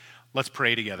Let's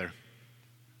pray together.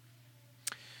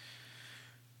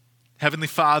 Heavenly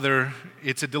Father,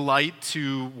 it's a delight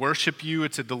to worship you.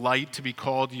 It's a delight to be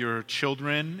called your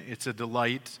children. It's a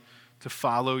delight to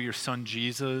follow your Son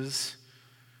Jesus.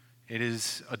 It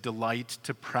is a delight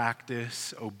to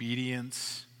practice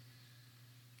obedience.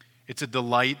 It's a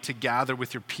delight to gather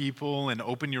with your people and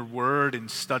open your word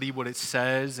and study what it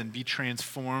says and be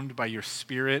transformed by your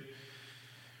Spirit.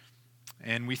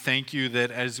 And we thank you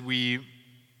that as we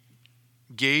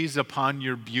gaze upon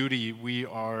your beauty, we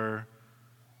are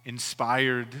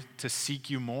inspired to seek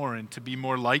you more and to be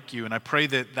more like you. And I pray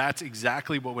that that's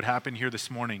exactly what would happen here this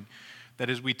morning, that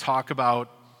as we talk about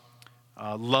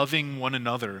loving one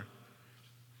another,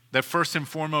 that first and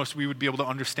foremost we would be able to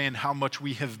understand how much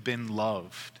we have been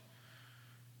loved.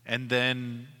 And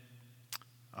then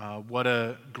what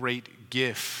a great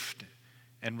gift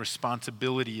and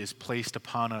responsibility is placed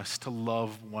upon us to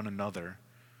love one another.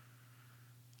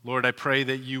 Lord, I pray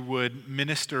that you would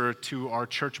minister to our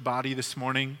church body this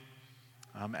morning.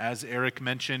 As Eric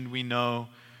mentioned, we know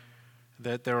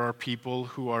that there are people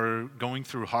who are going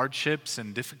through hardships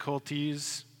and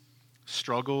difficulties,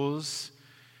 struggles,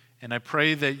 and I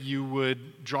pray that you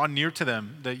would draw near to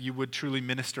them, that you would truly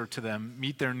minister to them,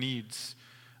 meet their needs.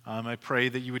 I pray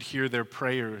that you would hear their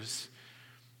prayers,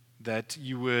 that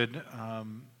you would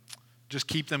just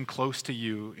keep them close to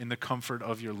you in the comfort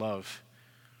of your love.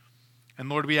 And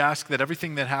Lord, we ask that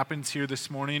everything that happens here this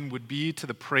morning would be to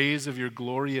the praise of your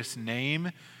glorious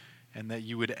name, and that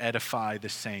you would edify the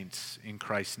saints in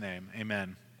Christ's name.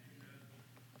 Amen.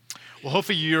 Well,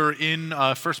 hopefully you're in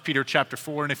 1 Peter chapter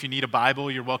 4, and if you need a Bible,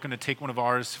 you're welcome to take one of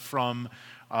ours from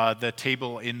the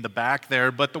table in the back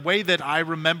there. But the way that I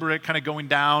remember it kind of going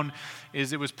down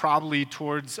is it was probably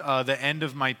towards the end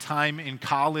of my time in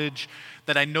college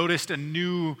that I noticed a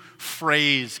new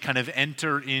phrase kind of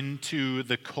enter into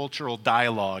the cultural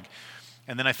dialogue.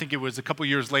 And then I think it was a couple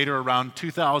years later, around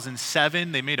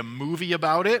 2007, they made a movie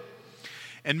about it.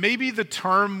 And maybe the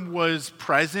term was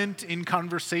present in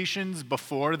conversations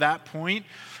before that point,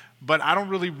 but I don't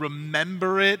really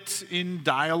remember it in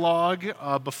dialogue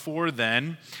before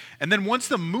then. And then once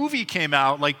the movie came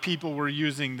out, like people were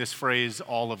using this phrase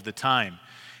all of the time.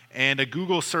 And a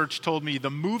Google search told me the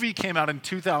movie came out in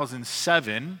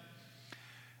 2007,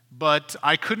 but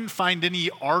I couldn't find any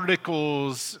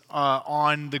articles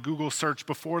on the Google search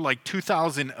before like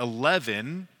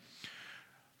 2011.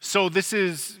 So this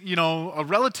is, a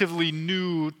relatively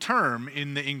new term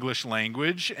in the English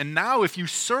language. And now if you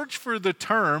search for the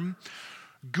term,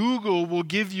 Google will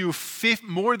give you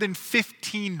more than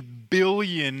 15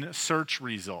 billion search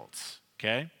results,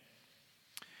 okay?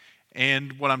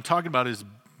 And what I'm talking about is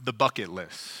the bucket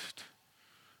list.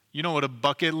 You know what a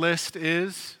bucket list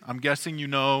is? I'm guessing you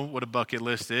know what a bucket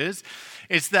list is.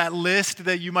 It's that list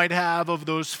that you might have of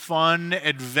those fun,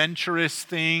 adventurous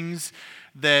things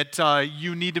that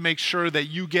you need to make sure that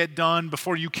you get done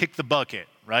before you kick the bucket,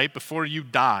 right? Before you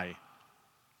die.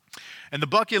 And the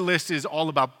bucket list is all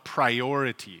about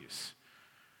priorities.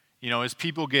 As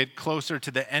people get closer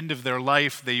to the end of their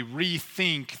life, they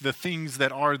rethink the things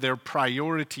that are their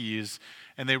priorities,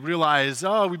 and they realize,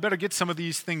 we better get some of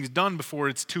these things done before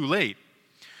it's too late.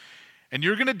 And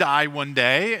you're going to die one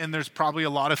day, and there's probably a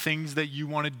lot of things that you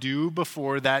want to do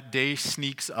before that day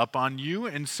sneaks up on you.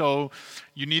 And so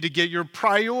you need to get your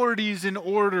priorities in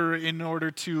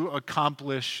order to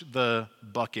accomplish the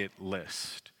bucket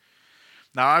list.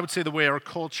 Now, I would say the way our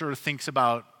culture thinks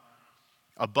about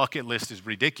a bucket list is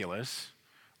ridiculous,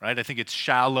 right? I think it's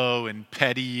shallow and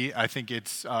petty. I think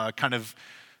it's kind of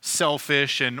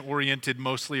selfish and oriented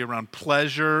mostly around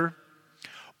pleasure.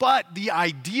 But the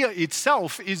idea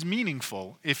itself is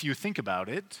meaningful if you think about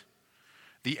it.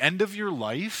 The end of your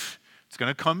life, it's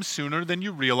going to come sooner than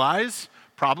you realize,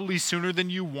 probably sooner than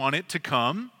you want it to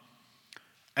come.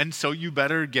 And so you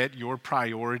better get your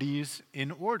priorities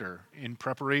in order in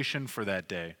preparation for that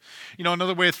day.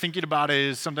 Another way of thinking about it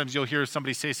is sometimes you'll hear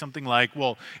somebody say something like,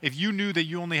 well, if you knew that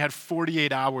you only had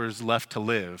 48 hours left to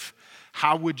live,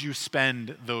 how would you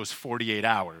spend those 48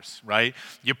 hours, right?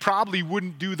 You probably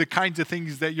wouldn't do the kinds of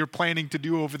things that you're planning to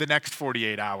do over the next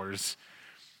 48 hours,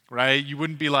 right? You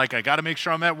wouldn't be like, I got to make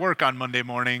sure I'm at work on Monday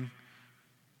morning.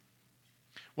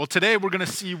 Well, today we're going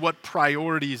to see what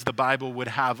priorities the Bible would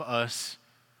have us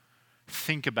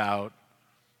think about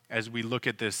as we look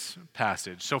at this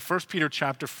passage. So 1 Peter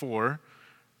chapter 4,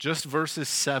 just verses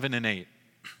 7 and 8.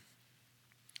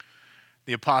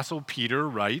 The Apostle Peter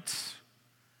writes,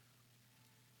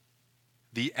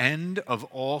 "The end of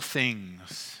all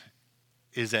things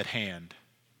is at hand.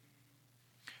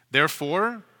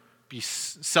 Therefore, be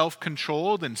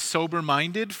self-controlled and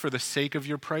sober-minded for the sake of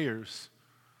your prayers.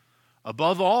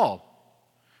 Above all,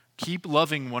 keep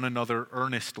loving one another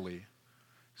earnestly,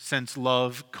 since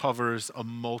love covers a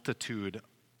multitude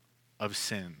of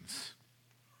sins.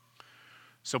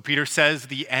 So Peter says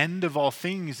the end of all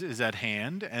things is at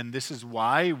hand, and this is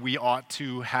why we ought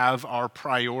to have our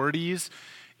priorities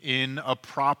in a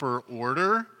proper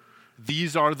order.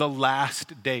 These are the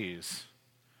last days.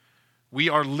 We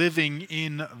are living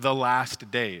in the last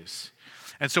days.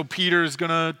 And so Peter's going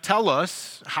to tell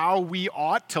us how we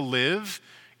ought to live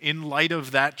in light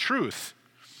of that truth.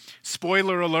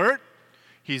 Spoiler alert,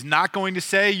 he's not going to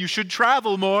say you should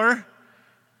travel more.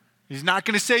 He's not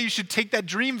going to say you should take that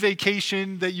dream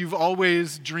vacation that you've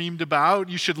always dreamed about.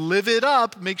 You should live it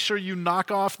up. Make sure you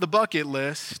knock off the bucket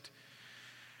list.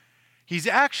 He's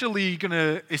actually going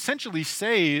to essentially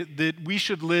say that we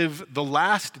should live the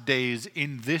last days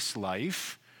in this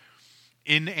life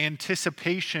in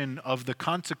anticipation of the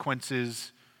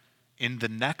consequences in the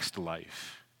next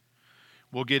life.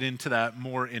 We'll get into that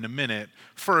more in a minute.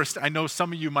 First, I know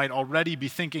some of you might already be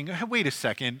thinking, hey, wait a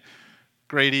second,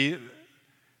 Grady,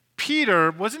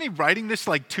 Peter, wasn't he writing this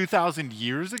like 2,000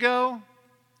 years ago?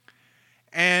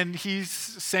 And he's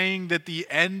saying that the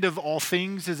end of all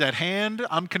things is at hand.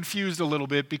 I'm confused a little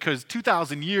bit because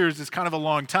 2,000 years is kind of a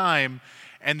long time,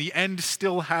 and the end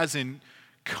still hasn't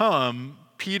come.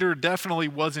 Peter definitely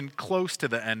wasn't close to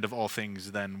the end of all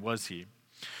things then, was he?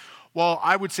 Well,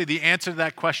 I would say the answer to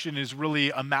that question is really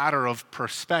a matter of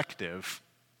perspective.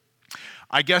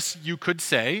 I guess you could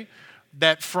say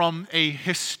that from a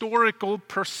historical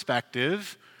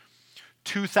perspective,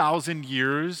 2,000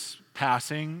 years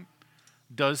passing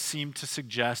does seem to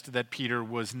suggest that Peter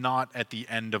was not at the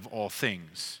end of all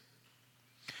things.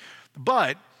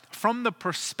 But from the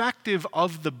perspective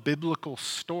of the biblical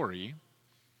story,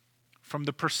 from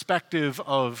the perspective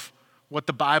of what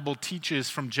the Bible teaches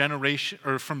from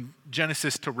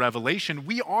Genesis to Revelation,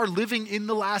 we are living in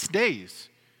the last days.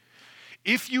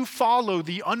 If you follow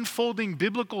the unfolding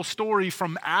biblical story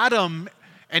from Adam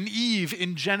and Eve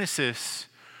in Genesis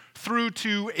through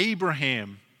to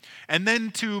Abraham, and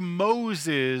then to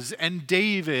Moses and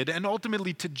David, and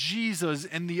ultimately to Jesus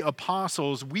and the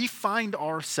apostles, we find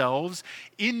ourselves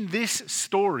in this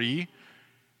story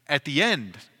at the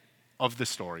end of the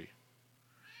story.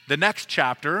 The next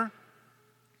chapter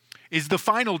is the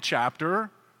final chapter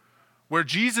where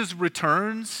Jesus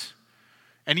returns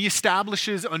and he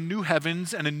establishes a new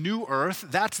heavens and a new earth.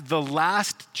 That's the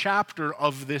last chapter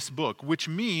of this book, which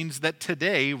means that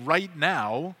today, right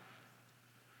now,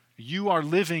 you are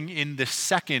living in the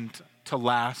second to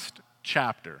last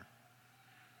chapter.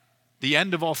 The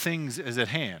end of all things is at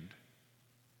hand.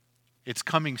 It's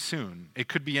coming soon. It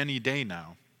could be any day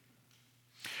now.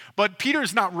 But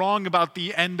Peter's not wrong about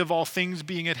the end of all things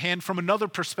being at hand from another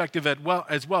perspective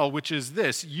as well, which is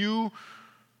this: you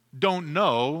don't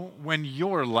know when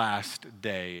your last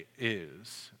day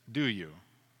is, do you?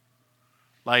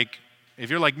 Like, if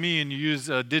you're like me and you use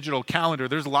a digital calendar,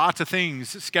 there's lots of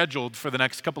things scheduled for the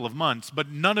next couple of months, but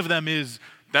none of them is,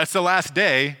 that's the last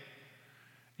day.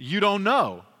 You don't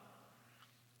know.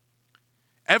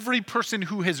 Every person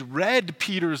who has read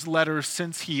Peter's letter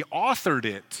since he authored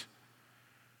it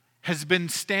has been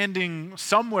standing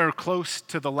somewhere close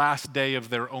to the last day of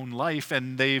their own life,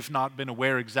 and they've not been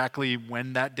aware exactly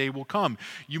when that day will come.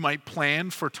 You might plan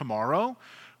for tomorrow,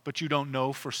 but you don't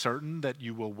know for certain that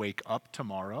you will wake up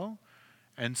tomorrow.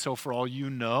 And so for all you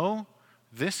know,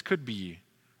 this could be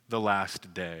the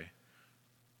last day.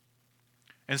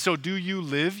 And so do you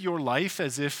live your life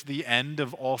as if the end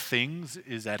of all things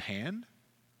is at hand?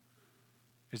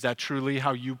 Is that truly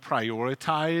how you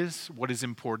prioritize what is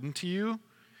important to you?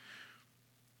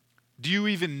 Do you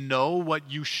even know what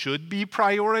you should be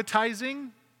prioritizing?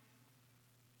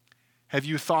 Have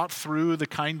you thought through the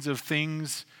kinds of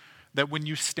things that when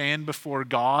you stand before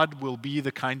God will be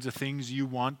the kinds of things you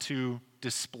want to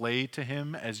display to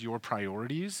Him as your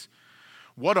priorities?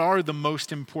 What are the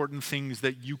most important things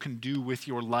that you can do with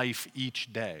your life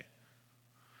each day?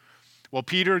 Well,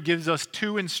 Peter gives us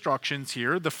two instructions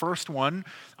here. The first one,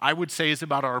 I would say, is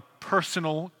about our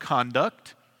personal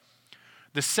conduct.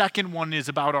 The second one is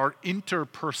about our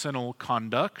interpersonal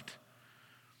conduct.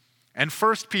 And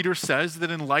first, Peter says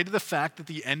that in light of the fact that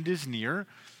the end is near,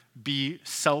 be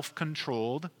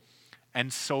self-controlled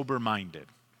and sober-minded.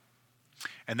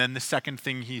 And then the second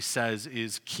thing he says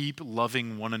is keep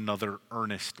loving one another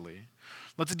earnestly.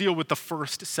 Let's deal with the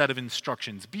first set of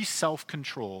instructions. Be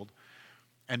self-controlled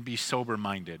and be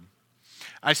sober-minded.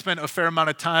 I spent a fair amount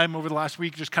of time over the last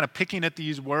week just kind of picking at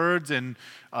these words and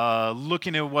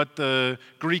looking at what the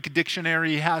Greek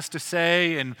dictionary has to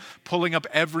say and pulling up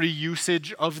every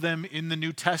usage of them in the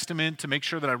New Testament to make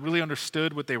sure that I really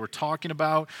understood what they were talking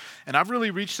about. And I've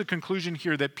really reached the conclusion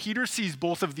here that Peter sees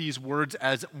both of these words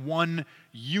as one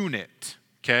unit,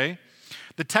 okay?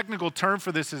 The technical term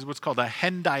for this is what's called a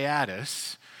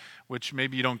hendiadys, which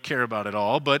maybe you don't care about at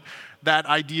all, but that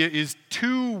idea is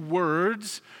two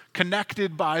words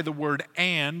connected by the word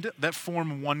and that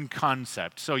form one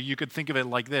concept. So you could think of it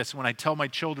like this. When I tell my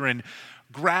children,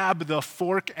 grab the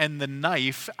fork and the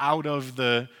knife out of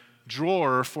the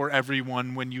drawer for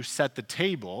everyone when you set the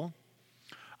table,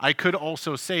 I could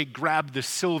also say, grab the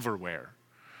silverware.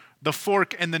 The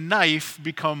fork and the knife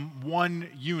become one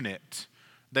unit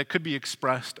that could be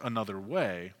expressed another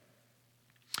way.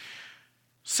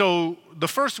 So the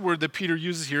first word that Peter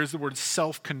uses here is the word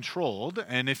self-controlled.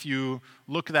 And if you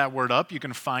look that word up, you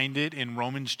can find it in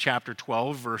Romans chapter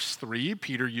 12, verse 3.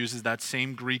 Peter uses that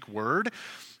same Greek word.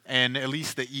 And at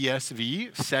least the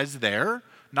ESV says there,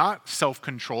 not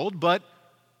self-controlled, but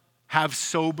have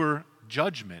sober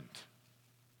judgment.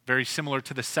 Very similar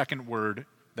to the second word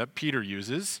that Peter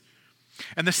uses.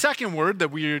 And the second word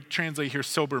that we translate here,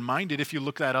 sober-minded, if you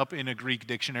look that up in a Greek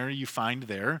dictionary, you find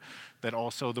there that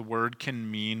also the word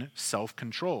can mean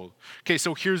self-controlled. Okay,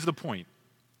 so here's the point.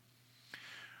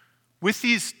 With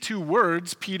these two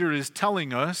words, Peter is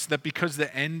telling us that because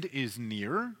the end is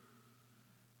near,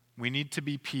 we need to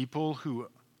be people who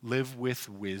live with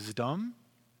wisdom,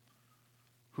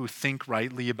 who think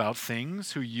rightly about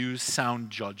things, who use sound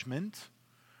judgment.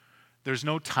 There's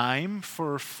no time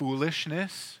for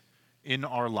foolishness in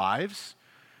our lives.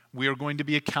 We are going to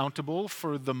be accountable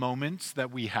for the moments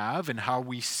that we have and how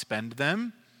we spend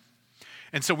them.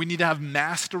 And so we need to have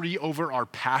mastery over our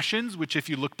passions, which if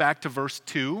you look back to verse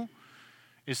 2,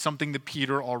 is something that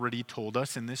Peter already told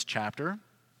us in this chapter.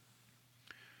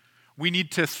 We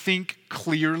need to think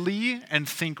clearly and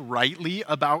think rightly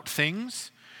about things.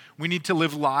 We need to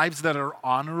live lives that are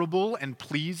honorable and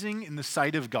pleasing in the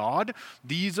sight of God.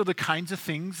 These are the kinds of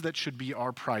things that should be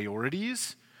our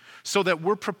priorities, so that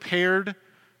we're prepared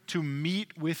to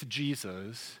meet with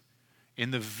Jesus in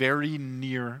the very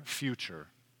near future,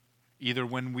 either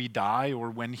when we die or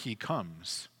when he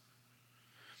comes.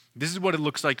 This is what it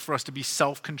looks like for us to be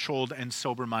self-controlled and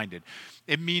sober-minded.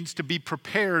 It means to be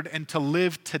prepared and to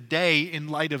live today in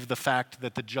light of the fact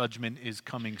that the judgment is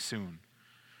coming soon.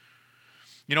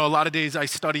 You know, a lot of days I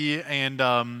study and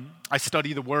I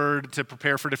study the Word to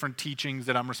prepare for different teachings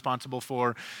that I'm responsible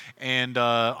for. And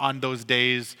on those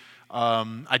days,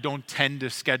 I don't tend to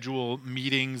schedule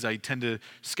meetings. I tend to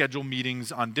schedule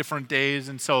meetings on different days.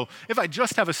 And so if I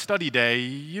just have a study day,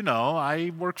 you know,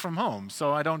 I work from home.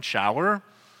 So I don't shower.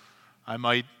 I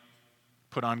might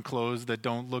put on clothes that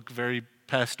don't look very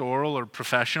pastoral or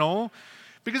professional.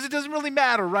 Because it doesn't really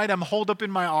matter, right? I'm holed up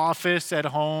in my office at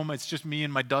home. It's just me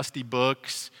and my dusty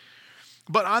books.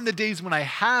 But on the days when I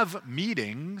have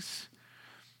meetings,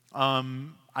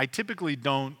 I typically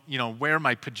don't, wear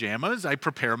my pajamas. I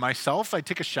prepare myself. I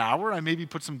take a shower. I maybe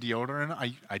put some deodorant.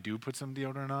 I do put some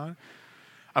deodorant on.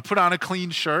 I put on a clean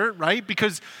shirt, right?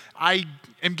 Because I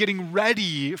am getting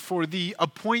ready for the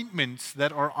appointments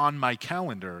that are on my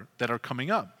calendar that are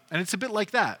coming up. And it's a bit like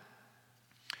that.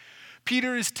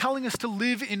 Peter is telling us to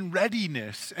live in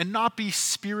readiness and not be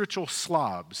spiritual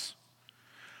slobs.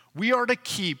 We are to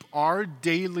keep our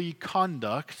daily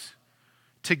conduct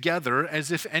together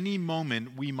as if any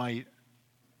moment we might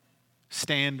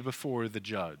stand before the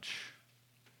judge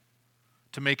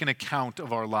to make an account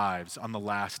of our lives on the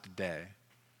last day.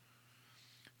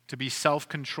 To be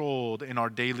self-controlled in our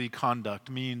daily conduct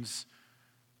means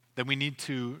that we need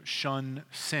to shun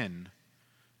sin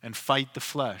and fight the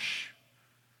flesh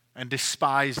and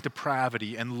despise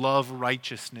depravity and love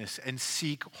righteousness and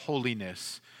seek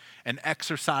holiness and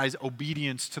exercise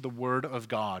obedience to the word of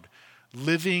God,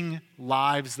 living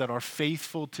lives that are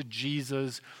faithful to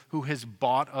Jesus who has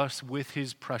bought us with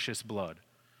his precious blood.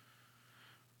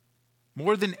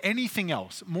 More than anything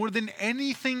else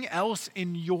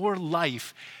in your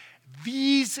life,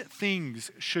 these things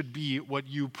should be what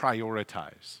you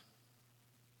prioritize.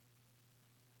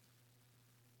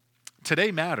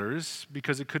 Today matters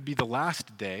because it could be the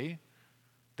last day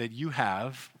that you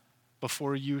have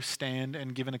before you stand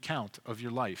and give an account of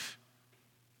your life.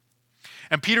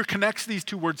 And Peter connects these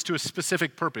two words to a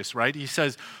specific purpose, right? He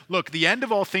says, look, the end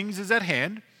of all things is at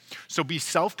hand, so be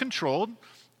self-controlled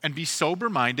and be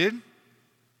sober-minded.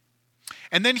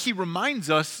 And then he reminds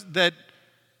us that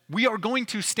We are going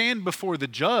to stand before the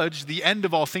judge. The end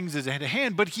of all things is at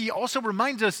hand. But he also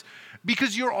reminds us,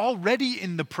 because you're already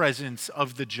in the presence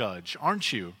of the judge,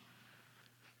 aren't you?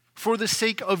 For the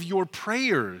sake of your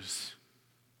prayers.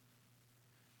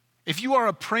 If you are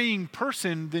a praying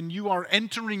person, then you are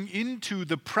entering into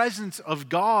the presence of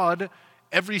God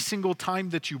every single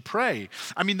time that you pray.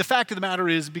 I mean, the fact of the matter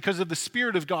is, because of the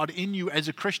Spirit of God in you as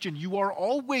a Christian, you are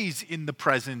always in the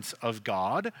presence of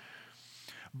God.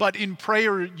 But in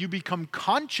prayer, you become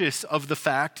conscious of the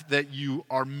fact that you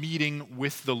are meeting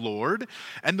with the Lord,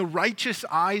 and the righteous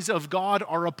eyes of God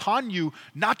are upon you,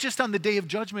 not just on the day of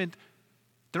judgment,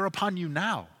 they're upon you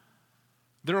now.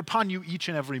 They're upon you each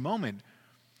and every moment.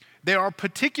 They are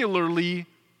particularly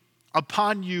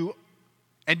upon you,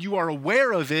 and you are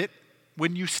aware of it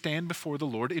when you stand before the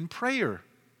Lord in prayer.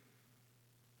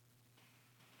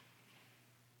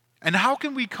 And how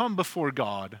can we come before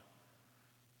God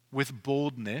with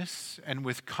boldness and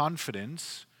with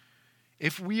confidence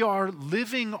if we are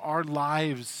living our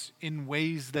lives in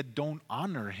ways that don't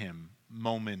honor Him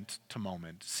moment to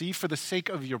moment? See, for the sake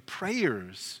of your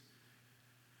prayers,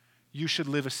 you should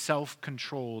live a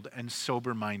self-controlled and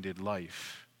sober-minded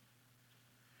life.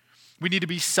 We need to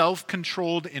be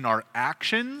self-controlled in our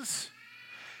actions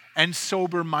and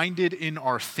sober-minded in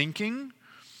our thinking,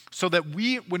 so that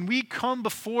when we come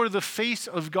before the face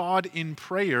of God in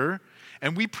prayer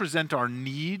and we present our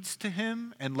needs to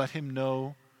Him and let Him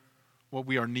know what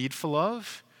we are needful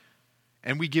of,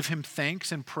 and we give Him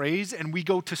thanks and praise, and we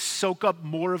go to soak up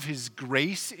more of His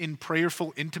grace in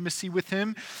prayerful intimacy with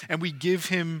Him, and we give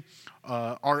Him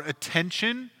our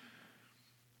attention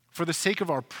for the sake of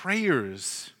our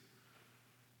prayers,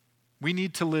 we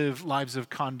need to live lives of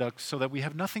conduct so that we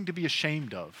have nothing to be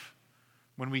ashamed of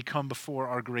when we come before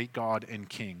our great God and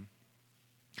King.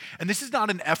 And this is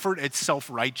not an effort at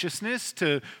self-righteousness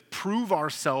to prove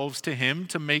ourselves to Him,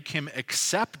 to make Him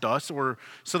accept us, or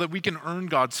so that we can earn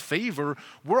God's favor.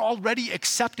 We're already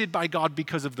accepted by God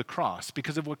because of the cross,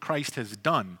 because of what Christ has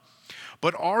done.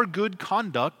 But our good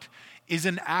conduct is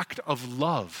an act of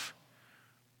love,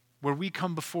 where we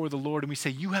come before the Lord and we say,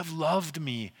 "You have loved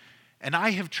me, and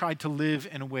I have tried to live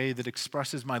in a way that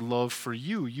expresses my love for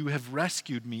you. You have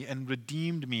rescued me and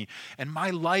redeemed me, and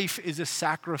my life is a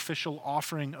sacrificial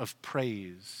offering of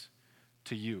praise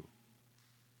to you."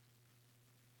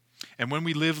 And when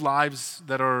we live lives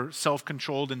that are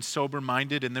self-controlled and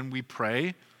sober-minded, and then we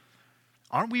pray,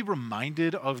 aren't we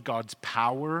reminded of God's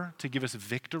power to give us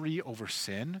victory over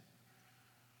sin?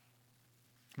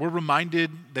 We're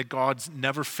reminded that God's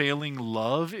never-failing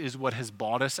love is what has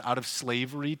bought us out of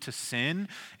slavery to sin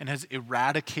and has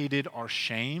eradicated our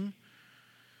shame.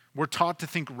 We're taught to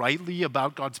think rightly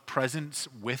about God's presence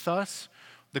with us,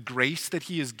 the grace that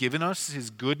He has given us, His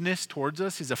goodness towards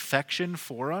us, His affection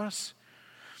for us.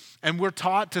 And we're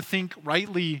taught to think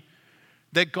rightly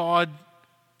that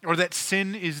that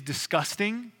sin is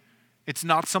disgusting. It's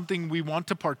not something we want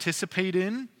to participate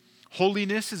in.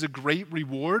 Holiness is a great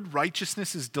reward.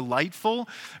 Righteousness is delightful.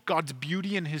 God's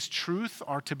beauty and His truth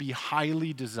are to be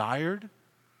highly desired.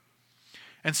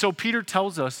 And so Peter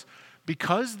tells us,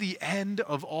 because the end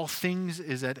of all things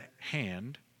is at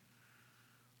hand,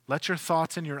 let your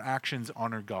thoughts and your actions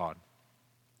honor God,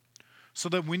 so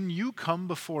that when you come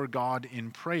before God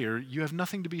in prayer, you have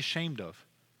nothing to be ashamed of.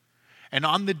 And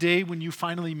on the day when you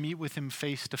finally meet with Him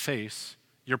face to face,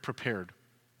 you're prepared.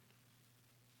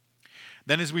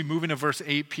 Then as we move into verse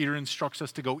 8, Peter instructs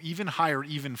us to go even higher,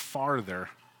 even farther,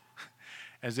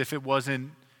 as if it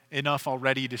wasn't enough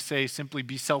already to say simply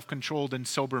be self-controlled and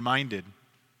sober-minded.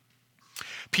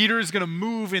 Peter is going to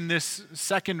move in this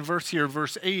second verse here,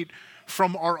 verse 8,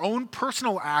 from our own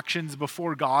personal actions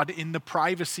before God in the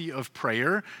privacy of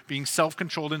prayer, being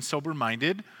self-controlled and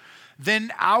sober-minded,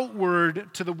 then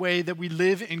outward to the way that we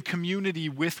live in community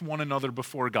with one another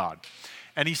before God.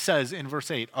 And he says in verse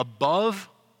 8, above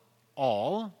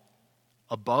all,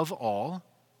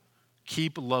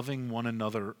 keep loving one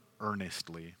another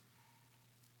earnestly.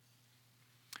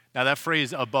 Now that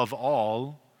phrase, above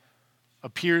all,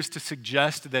 appears to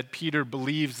suggest that Peter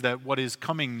believes that what is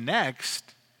coming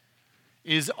next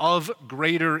is of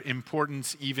greater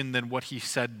importance even than what he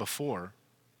said before.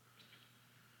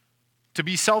 To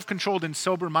be self-controlled and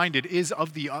sober-minded is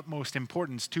of the utmost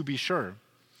importance, to be sure.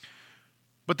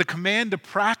 But the command to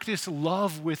practice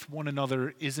love with one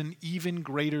another is an even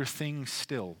greater thing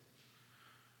still.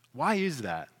 Why is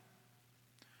that?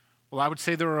 Well, I would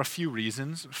say there are a few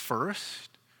reasons. First,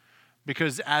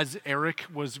 because as Eric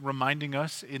was reminding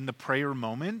us in the prayer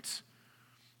moment,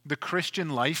 the Christian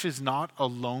life is not a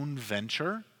lone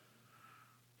venture.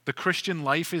 The Christian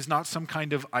life is not some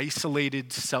kind of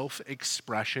isolated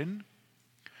self-expression.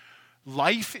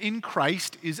 Life in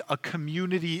Christ is a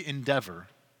community endeavor.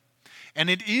 And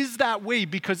it is that way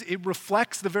because it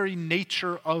reflects the very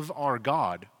nature of our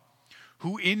God,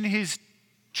 who in his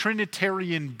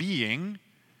Trinitarian being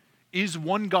is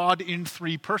one God in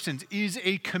three persons, is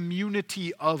a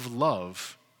community of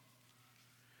love.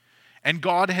 And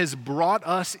God has brought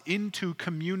us into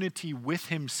community with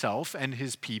himself and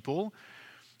his people,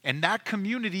 and that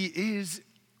community is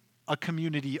a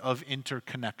community of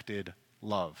interconnected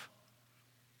love.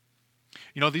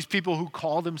 You know, these people who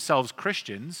call themselves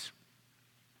Christians,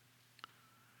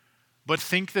 but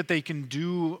think that they can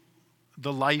do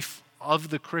the life of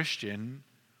the Christian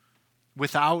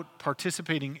without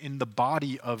participating in the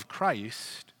body of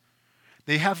Christ,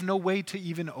 they have no way to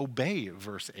even obey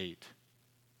verse 8.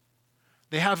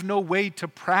 They have no way to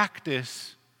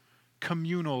practice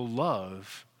communal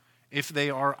love if they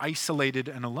are isolated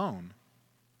and alone.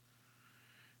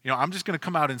 You know, I'm just going to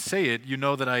come out and say it. You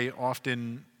know that I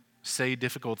often say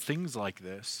difficult things like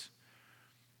this.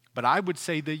 But I would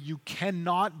say that you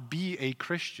cannot be a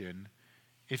Christian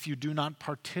if you do not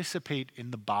participate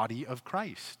in the body of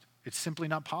Christ. It's simply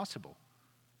not possible.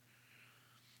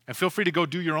 And feel free to go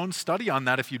do your own study on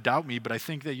that if you doubt me, but I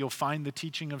think that you'll find the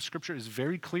teaching of Scripture is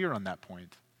very clear on that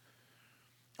point.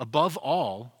 Above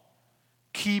all,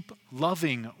 keep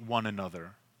loving one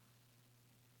another.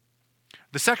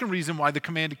 The second reason why the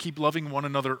command to keep loving one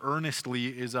another earnestly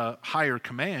is a higher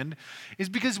command is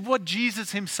because what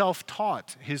Jesus himself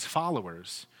taught his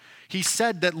followers. He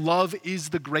said that love is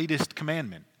the greatest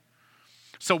commandment.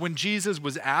 So when Jesus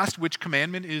was asked which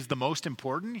commandment is the most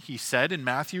important, he said in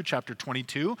Matthew chapter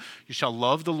 22, you shall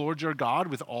love the Lord your God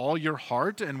with all your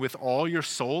heart and with all your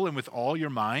soul and with all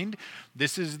your mind.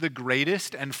 This is the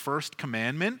greatest and first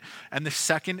commandment. And the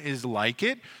second is like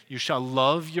it. You shall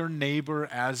love your neighbor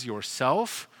as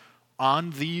yourself. On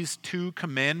these two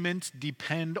commandments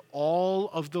depend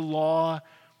all of the law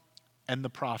and the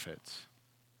prophets.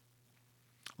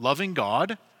 Loving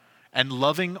God and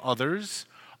loving others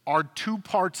are two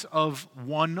parts of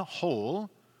one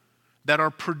whole that are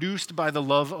produced by the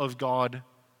love of God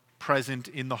present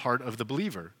in the heart of the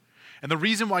believer. And the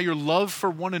reason why your love for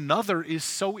one another is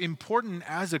so important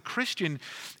as a Christian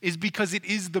is because it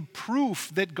is the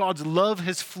proof that God's love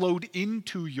has flowed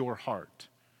into your heart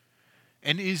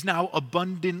and is now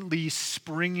abundantly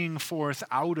springing forth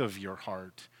out of your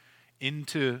heart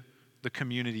into the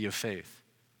community of faith.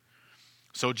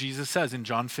 So Jesus says in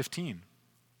John 15,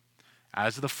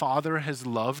 as the Father has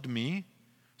loved me,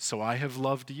 so I have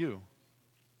loved you.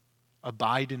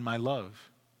 Abide in my love.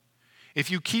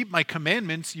 If you keep my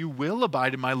commandments, you will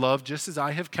abide in my love, just as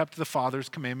I have kept the Father's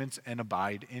commandments and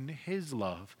abide in his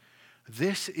love.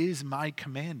 This is my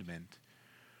commandment,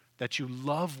 that you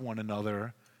love one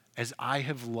another as I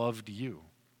have loved you.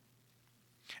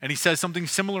 And he says something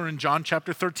similar in John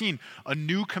chapter 13. A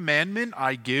new commandment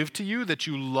I give to you, that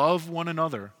you love one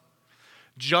another.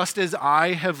 Just as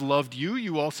I have loved you,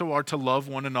 you also are to love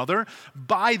one another.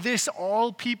 By this,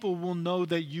 all people will know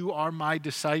that you are my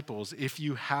disciples if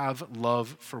you have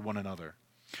love for one another.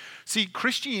 See,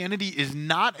 Christianity is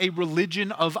not a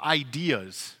religion of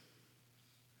ideas.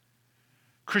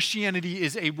 Christianity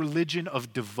is a religion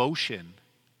of devotion.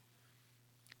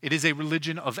 It is a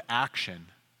religion of action.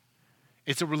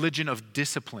 It's a religion of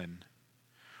discipline.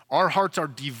 Our hearts are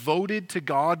devoted to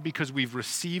God because we've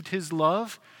received his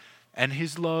love, and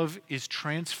his love is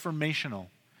transformational,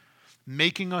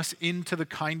 making us into the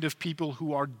kind of people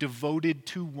who are devoted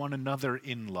to one another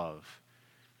in love,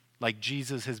 like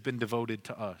Jesus has been devoted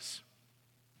to us.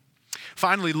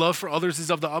 Finally, love for others is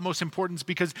of the utmost importance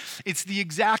because it's the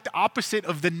exact opposite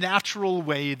of the natural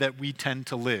way that we tend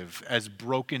to live as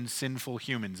broken, sinful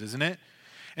humans, isn't it?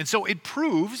 And so it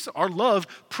proves, our love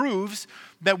proves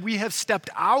that we have stepped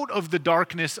out of the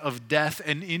darkness of death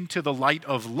and into the light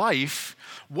of life.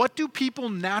 What do people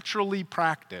naturally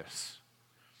practice?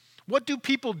 What do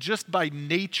people just by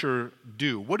nature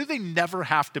do? What do they never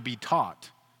have to be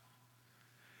taught?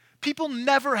 People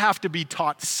never have to be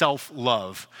taught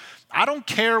self-love. I don't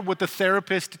care what the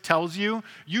therapist tells you.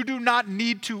 You do not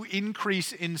need to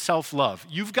increase in self-love.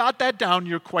 You've got that down.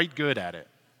 You're quite good at it.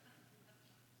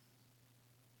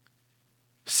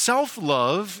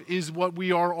 Self-love is what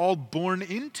we are all born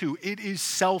into. It is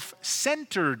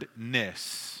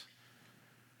self-centeredness.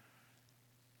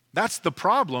 That's the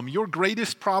problem. Your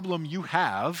greatest problem you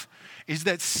have is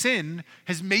that sin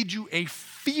has made you a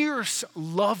fierce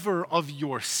lover of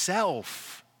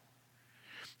yourself.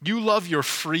 You love your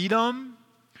freedom.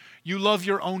 You love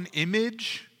your own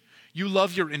image. You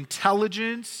love your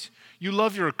intelligence. You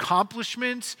love your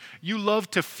accomplishments. You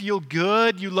love to feel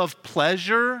good. You love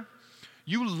pleasure.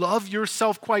 You love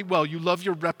yourself quite well. You love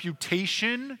your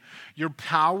reputation, your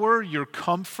power, your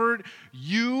comfort.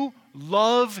 You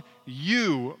love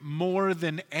you more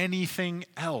than anything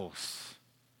else.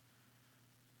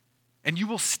 And you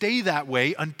will stay that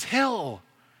way until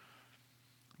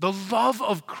the love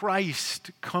of Christ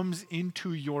comes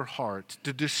into your heart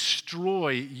to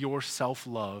destroy your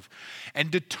self-love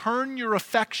and to turn your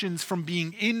affections from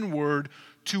being inward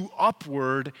to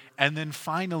upward and then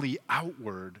finally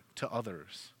outward to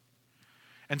others.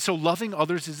 And so loving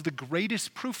others is the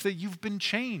greatest proof that you've been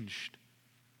changed.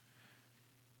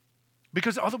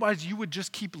 Because otherwise you would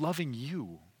just keep loving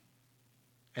you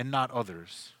and not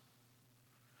others.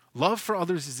 Love for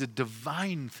others is a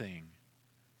divine thing.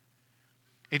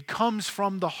 It comes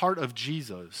from the heart of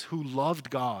Jesus, who loved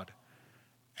God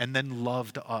and then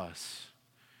loved us.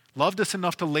 Loved us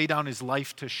enough to lay down his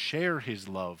life to share his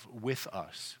love with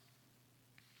us.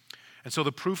 And so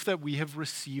the proof that we have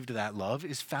received that love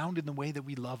is found in the way that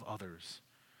we love others.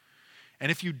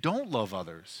 And if you don't love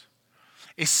others,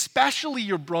 especially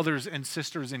your brothers and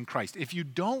sisters in Christ, if you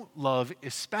don't love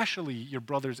especially your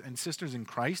brothers and sisters in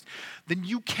Christ, then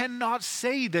you cannot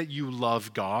say that you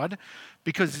love God,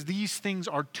 because these things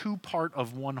are two part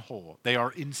of one whole. They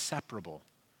are inseparable.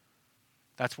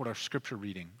 That's what our scripture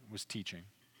reading was teaching.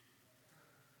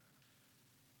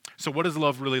 So what does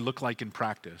love really look like in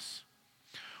practice?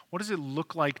 What does it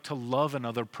look like to love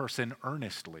another person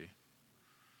earnestly?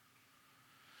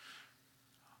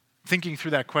 Thinking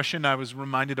through that question, I was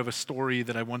reminded of a story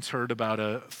that I once heard about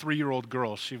a 3-year-old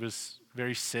girl. She was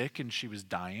very sick and she was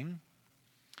dying.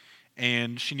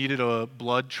 And she needed a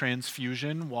blood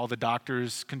transfusion while the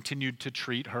doctors continued to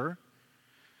treat her.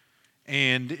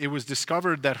 And it was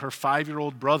discovered that her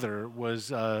 5-year-old brother was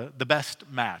the best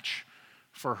match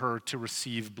for her to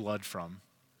receive blood from.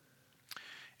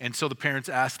 And so the parents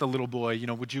asked the little boy,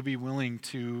 would you be willing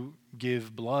to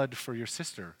give blood for your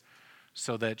sister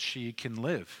so that she can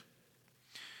live?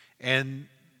 And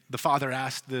the father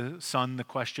asked the son the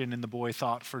question, and the boy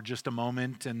thought for just a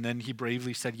moment, and then he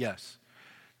bravely said, yes,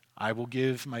 I will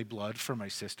give my blood for my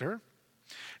sister.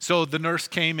 So the nurse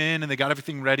came in, and they got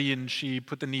everything ready, and she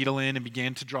put the needle in and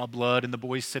began to draw blood, and the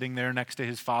boy's sitting there next to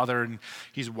his father, and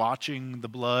he's watching the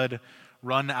blood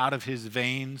run out of his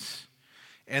veins.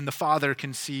 And the father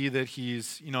can see that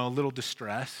he's, a little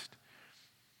distressed.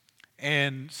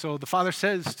 And so the father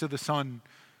says to the son,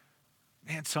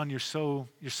 man, son, you're so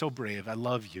brave. I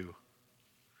love you.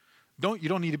 You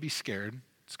don't need to be scared.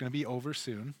 It's going to be over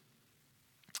soon.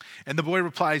 And the boy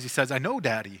replies, he says, I know,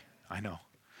 Daddy, I know.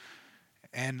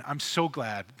 And I'm so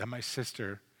glad that my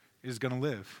sister is going to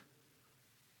live.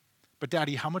 But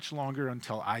Daddy, how much longer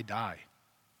until I die?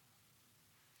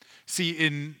 See,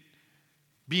 in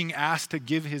being asked to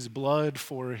give his blood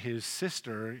for his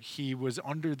sister, he was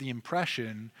under the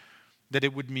impression that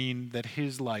it would mean that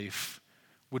his life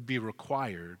would be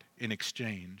required in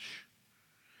exchange.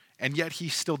 And yet he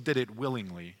still did it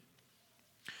willingly.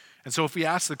 And so if we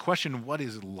ask the question, what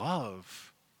is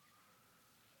love?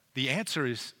 The answer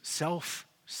is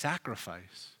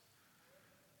self-sacrifice.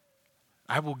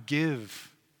 I will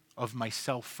give of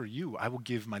myself for you. I will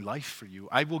give my life for you.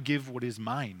 I will give what is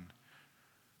mine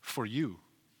for you.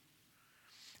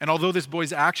 And although this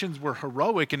boy's actions were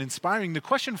heroic and inspiring, the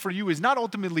question for you is not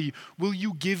ultimately, will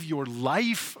you give your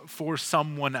life for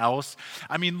someone else?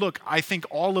 I mean, look, I think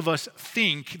all of us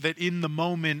think that in the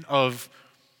moment of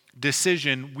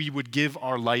decision, we would give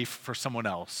our life for someone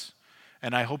else.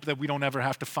 And I hope that we don't ever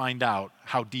have to find out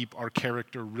how deep our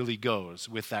character really goes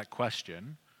with that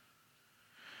question.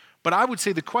 But I would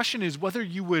say the question is whether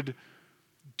you would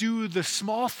do the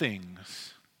small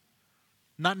things,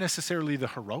 not necessarily the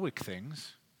heroic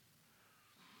things.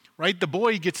 Right? The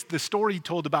boy gets the story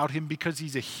told about him because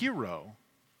he's a hero.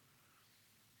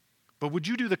 But would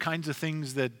you do the kinds of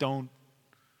things that don't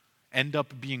end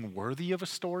up being worthy of a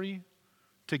story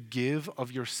to give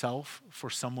of yourself for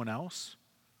someone else?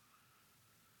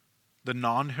 The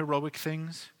non-heroic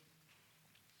things?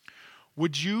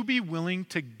 Would you be willing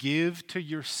to give to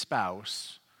your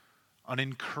spouse an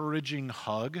encouraging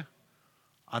hug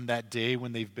on that day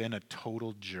when they've been a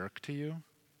total jerk to you?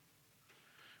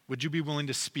 Would you be willing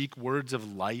to speak words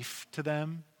of life to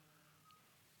them,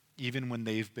 even when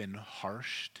they've been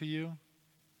harsh to you?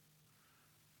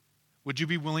 Would you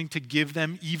be willing to give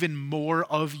them even more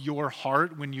of your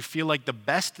heart when you feel like the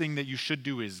best thing that you should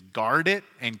do is guard it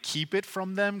and keep it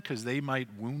from them because they might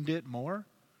wound it more?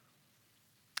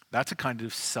 That's a kind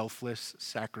of selfless,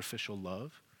 sacrificial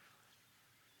love.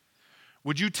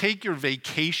 Would you take your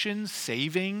vacation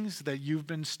savings that you've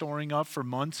been storing up for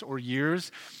months or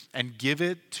years and give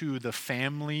it to the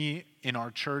family in our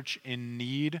church in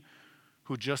need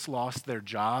who just lost their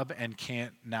job and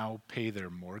can't now pay their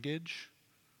mortgage?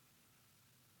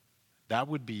 That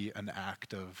would be an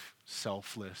act of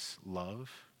selfless love.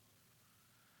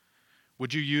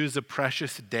 Would you use a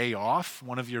precious day off,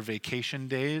 one of your vacation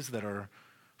days that are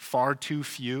far too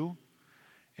few,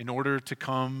 in order to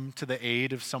come to the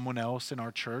aid of someone else in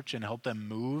our church and help them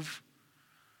move,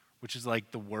 which is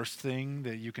like the worst thing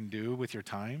that you can do with your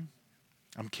time?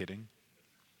 I'm kidding.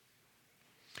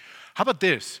 How about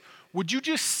this? Would you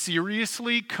just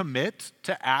seriously commit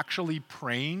to actually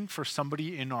praying for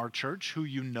somebody in our church who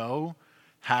you know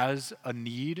has a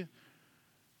need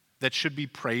that should be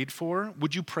prayed for?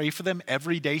 Would you pray for them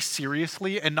every day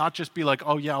seriously and not just be like,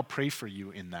 oh yeah, I'll pray for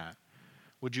you in that?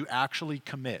 Would you actually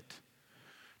commit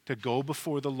to go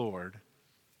before the Lord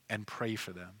and pray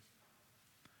for them?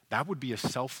 That would be a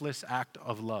selfless act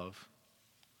of love.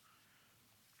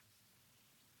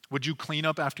 Would you clean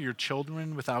up after your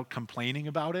children without complaining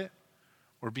about it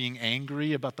or being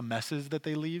angry about the messes that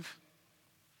they leave?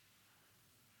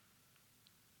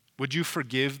 Would you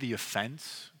forgive the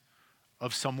offense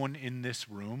of someone in this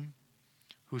room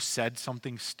who said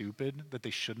something stupid that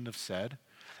they shouldn't have said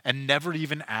and never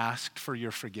even asked for your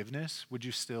forgiveness? Would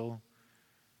you still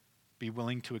be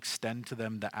willing to extend to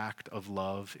them the act of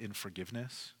love in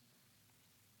forgiveness?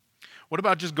 What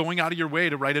about just going out of your way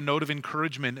to write a note of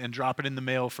encouragement and drop it in the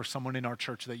mail for someone in our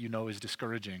church that you know is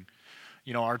discouraging?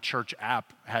 You know, our church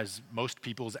app has most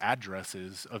people's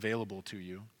addresses available to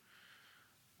you.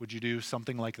 Would you do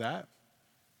something like that?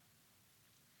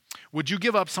 Would you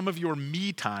give up some of your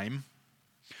me time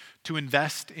to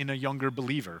invest in a younger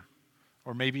believer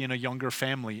or maybe in a younger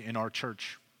family in our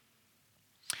church?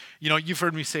 You know, you've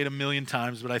heard me say it a million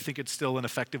times, but I think it's still an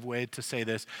effective way to say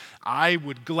this. I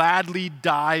would gladly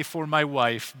die for my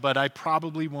wife, but I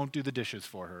probably won't do the dishes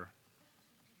for her.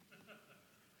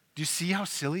 Do you see how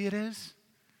silly it is?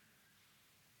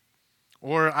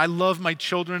 Or I love my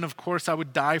children, of course I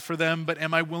would die for them, but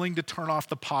am I willing to turn off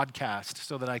the podcast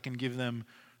so that I can give them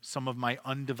some of my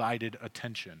undivided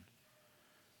attention?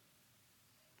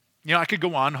 You know, I could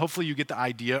go on. Hopefully you get the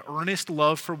idea. Earnest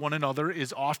love for one another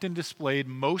is often displayed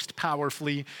most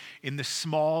powerfully in the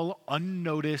small,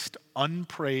 unnoticed,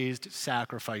 unpraised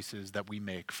sacrifices that we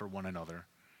make for one another.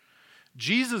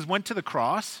 Jesus went to the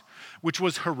cross, which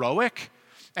was heroic,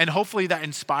 and hopefully that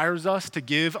inspires us to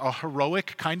give a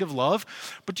heroic kind of love.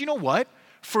 But you know what?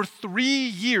 For 3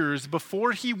 years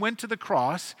before he went to the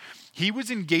cross, he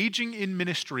was engaging in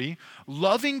ministry,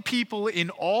 loving people in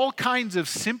all kinds of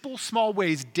simple, small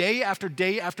ways, day after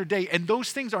day after day. And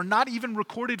those things are not even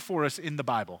recorded for us in the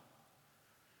Bible.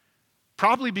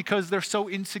 Probably because they're so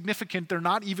insignificant, they're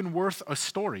not even worth a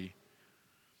story.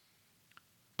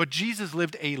 But Jesus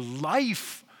lived a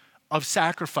life of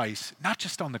sacrifice, not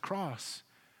just on the cross,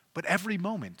 but every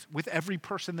moment with every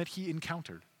person that he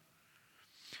encountered.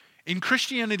 In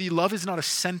Christianity, love is not a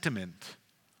sentiment.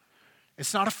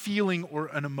 It's not a feeling or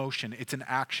an emotion. It's an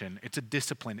action. It's a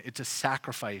discipline. It's a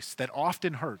sacrifice that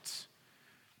often hurts,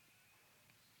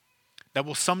 that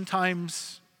will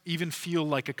sometimes even feel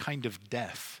like a kind of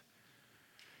death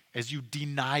as you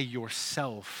deny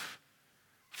yourself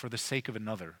for the sake of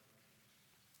another.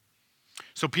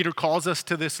 So Peter calls us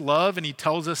to this love, and he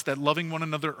tells us that loving one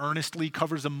another earnestly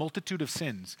covers a multitude of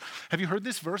sins. Have you heard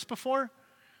this verse before?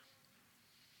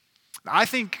 I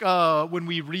think when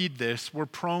we read this, we're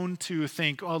prone to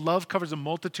think, oh, love covers a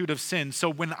multitude of sins. So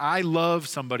when I love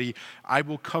somebody, I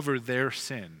will cover their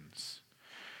sins.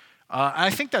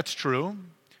 I think that's true.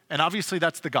 And obviously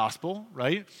that's the gospel,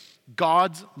 right?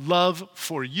 God's love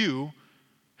for you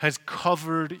has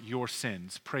covered your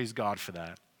sins. Praise God for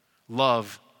that.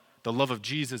 Love, the love of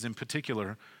Jesus in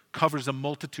particular, covers a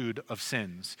multitude of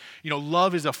sins. You know,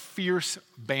 love is a fierce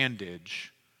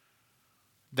bandage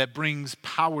that brings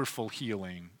powerful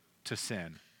healing to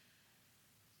sin.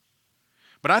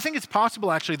 But I think it's possible,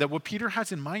 actually, that what Peter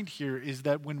has in mind here is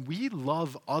that when we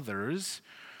love others,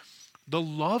 the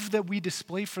love that we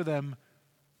display for them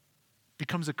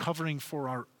becomes a covering for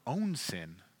our own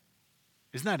sin.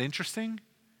 Isn't that interesting?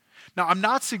 Now, I'm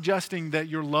not suggesting that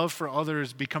your love for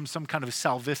others becomes some kind of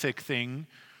salvific thing,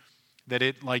 that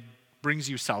it brings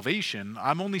you salvation.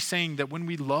 I'm only saying that when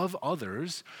we love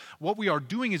others, what we are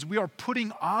doing is we are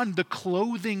putting on the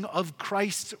clothing of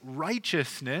Christ's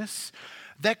righteousness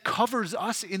that covers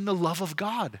us in the love of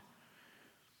God.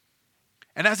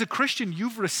 And as a Christian,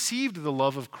 you've received the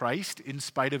love of Christ in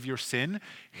spite of your sin.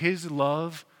 His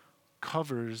love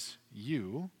covers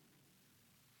you.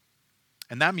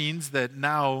 And that means that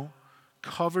now,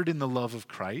 covered in the love of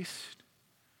Christ,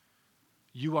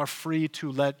 you are free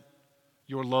to let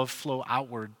your love flow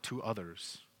outward to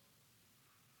others.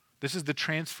 This is the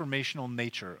transformational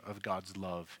nature of God's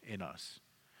love in us.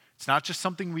 It's not just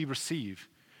something we receive,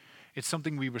 it's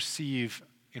something we receive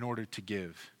in order to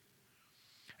give.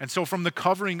 And so from the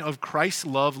covering of Christ's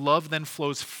love, love then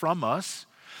flows from us,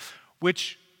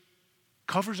 which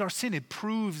covers our sin. It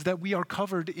proves that we are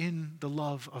covered in the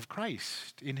love of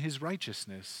Christ, in his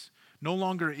righteousness, no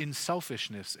longer in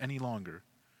selfishness any longer.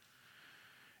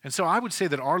 And so I would say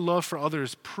that our love for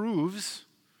others proves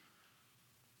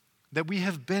that we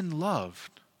have been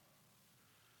loved,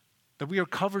 that we are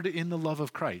covered in the love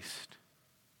of Christ.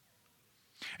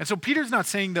 And so Peter's not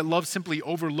saying that love simply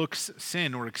overlooks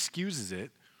sin or excuses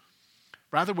it.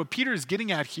 Rather, what Peter is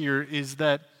getting at here is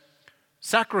that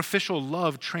sacrificial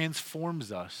love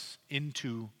transforms us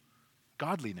into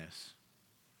godliness.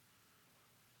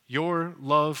 Your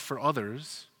love for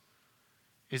others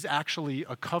is actually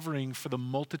a covering for the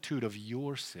multitude of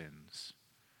your sins,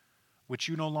 which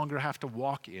you no longer have to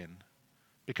walk in,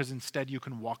 because instead you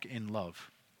can walk in love.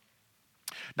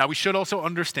 Now, we should also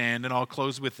understand, and I'll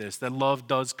close with this, that love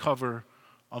does cover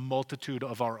a multitude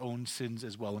of our own sins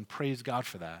as well, and praise God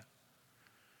for that.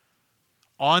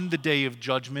 On the day of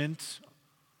judgment,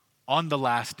 on the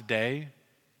last day,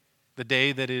 the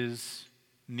day that is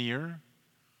near,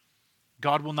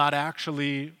 God will not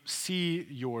actually see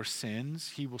your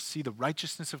sins. He will see the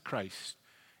righteousness of Christ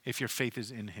if your faith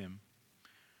is in him.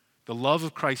 The love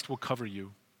of Christ will cover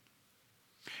you.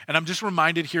 And I'm just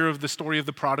reminded here of the story of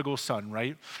the prodigal son,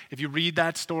 right? If you read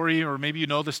that story, or maybe you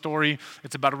know the story,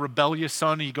 it's about a rebellious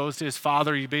son. He goes to his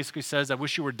father. He basically says, I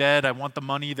wish you were dead. I want the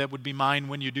money that would be mine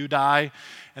when you do die.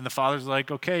 And the father's like,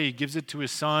 okay. He gives it to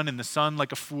his son. And the son,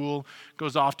 like a fool,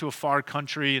 goes off to a far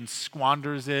country and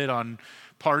squanders it on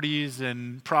parties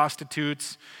and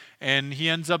prostitutes. And he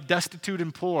ends up destitute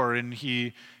and poor. And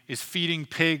he is feeding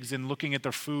pigs and looking at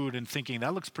their food and thinking,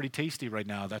 that looks pretty tasty right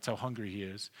now. That's how hungry he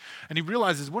is. And he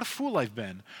realizes, what a fool I've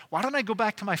been. Why don't I go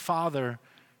back to my father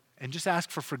and just ask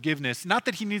for forgiveness? Not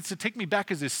that he needs to take me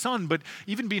back as his son, but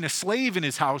even being a slave in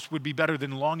his house would be better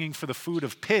than longing for the food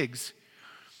of pigs.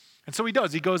 And so he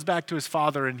does. He goes back to his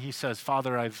father and he says,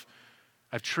 Father, I've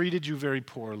treated you very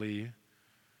poorly.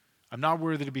 I'm not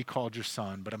worthy to be called your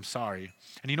son, but I'm sorry.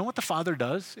 And you know what the father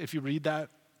does if you read that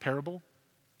parable?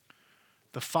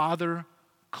 The father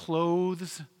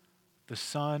clothes the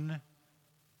son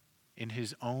in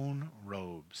his own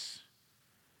robes,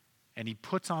 and he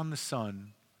puts on the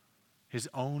son his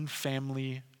own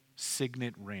family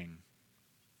signet ring.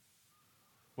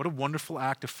 What a wonderful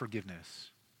act of forgiveness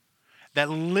that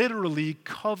literally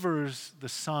covers the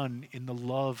son in the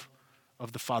love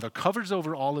of the father, covers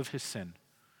over all of his sin.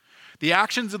 The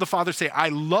actions of the father say, I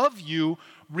love you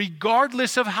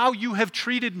regardless of how you have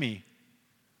treated me.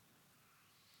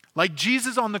 Like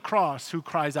Jesus on the cross, who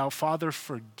cries out, Father,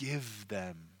 forgive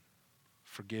them.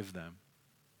 Forgive them.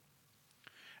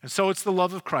 And so it's the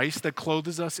love of Christ that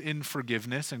clothes us in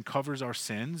forgiveness and covers our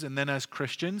sins. And then as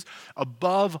Christians,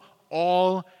 above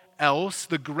all else,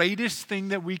 the greatest thing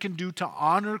that we can do to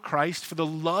honor Christ for the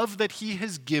love that he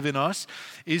has given us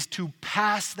is to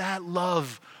pass that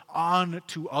love on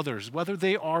to others, whether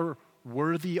they are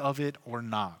worthy of it or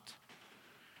not.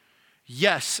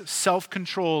 Yes,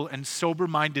 self-control and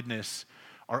sober-mindedness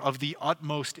are of the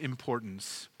utmost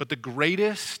importance, but the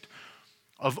greatest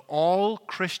of all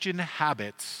Christian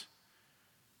habits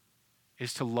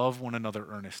is to love one another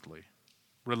earnestly,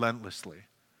 relentlessly,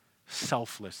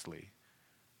 selflessly,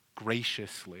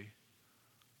 graciously,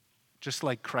 just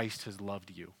like Christ has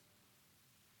loved you.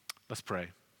 Let's pray.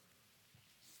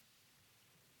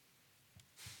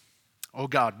 Oh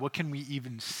God, what can we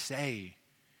even say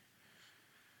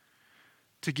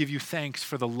to give you thanks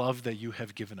for the love that you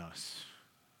have given us?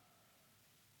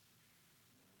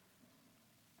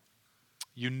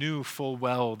 You knew full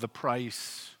well the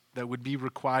price that would be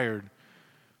required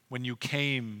when you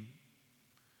came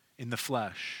in the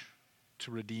flesh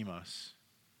to redeem us.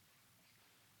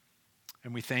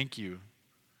 And we thank you.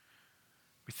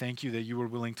 We thank you that you were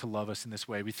willing to love us in this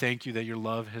way. We thank you that your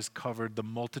love has covered the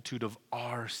multitude of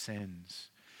our sins.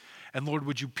 And Lord,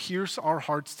 would you pierce our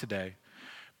hearts today?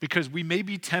 Because we may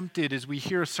be tempted as we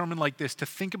hear a sermon like this to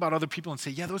think about other people and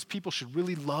say, yeah, those people should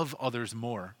really love others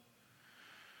more.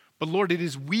 But Lord, it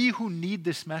is we who need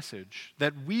this message,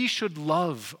 that we should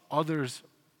love others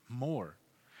more.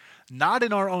 Not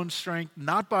in our own strength,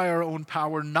 not by our own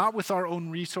power, not with our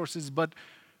own resources, but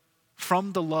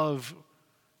from the love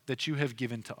that you have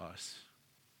given to us.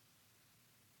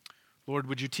 Lord,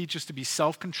 would you teach us to be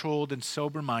self-controlled and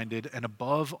sober-minded, and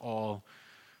above all,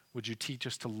 would you teach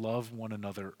us to love one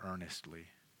another earnestly?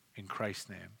 In Christ's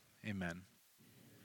name, amen.